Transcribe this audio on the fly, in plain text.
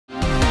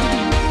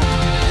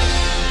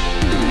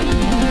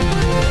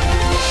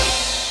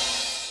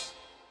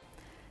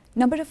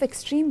Number of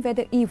extreme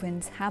weather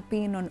events have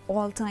been on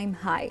all-time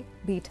high,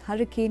 be it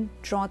hurricane,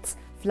 droughts,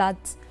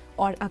 floods,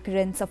 or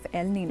occurrence of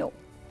El Nino.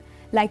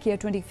 Like year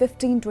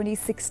 2015,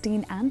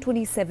 2016 and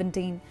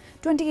 2017,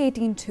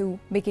 2018 too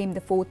became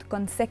the fourth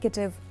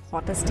consecutive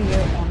hottest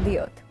year on the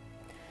earth.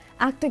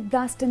 Arctic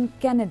blast in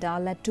Canada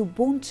led to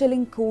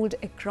bone-chilling cold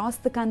across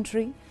the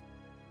country,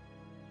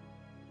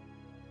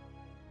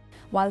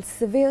 while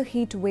severe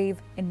heat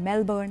wave in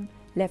Melbourne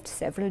left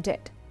several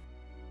dead.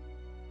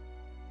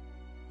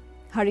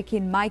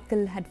 Hurricane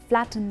Michael had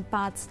flattened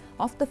parts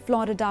of the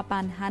Florida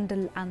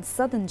Panhandle and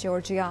southern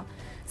Georgia,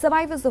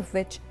 survivors of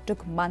which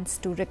took months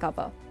to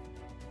recover.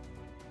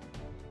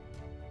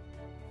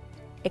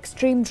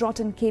 Extreme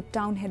drought in Cape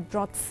Town had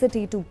brought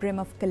city to brim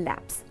of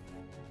collapse.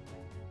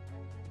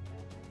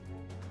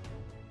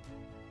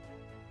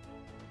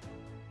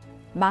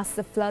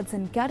 Massive floods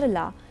in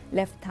Kerala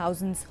left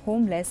thousands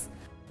homeless,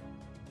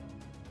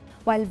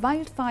 while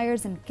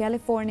wildfires in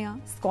California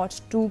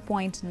scorched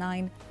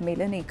 2.9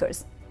 million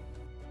acres.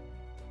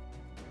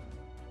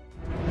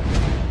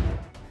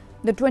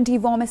 The 20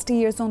 warmest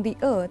years on the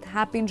Earth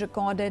have been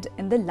recorded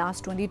in the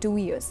last 22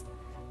 years.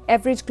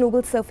 Average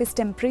global surface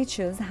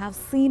temperatures have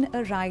seen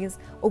a rise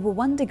over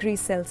 1 degree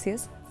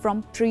Celsius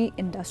from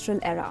pre-industrial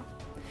era.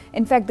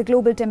 In fact, the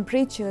global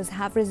temperatures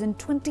have risen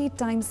 20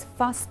 times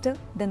faster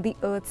than the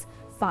Earth's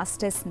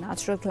fastest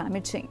natural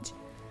climate change.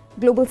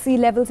 Global sea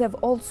levels have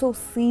also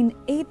seen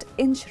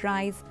 8-inch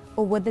rise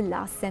over the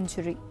last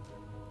century.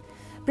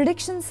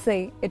 Predictions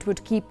say it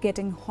would keep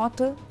getting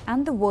hotter,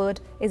 and the world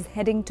is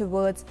heading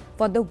towards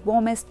for the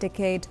warmest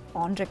decade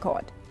on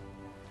record.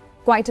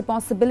 Quite a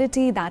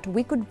possibility that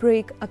we could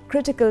break a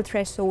critical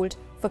threshold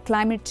for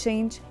climate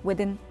change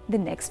within the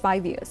next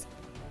 5 years.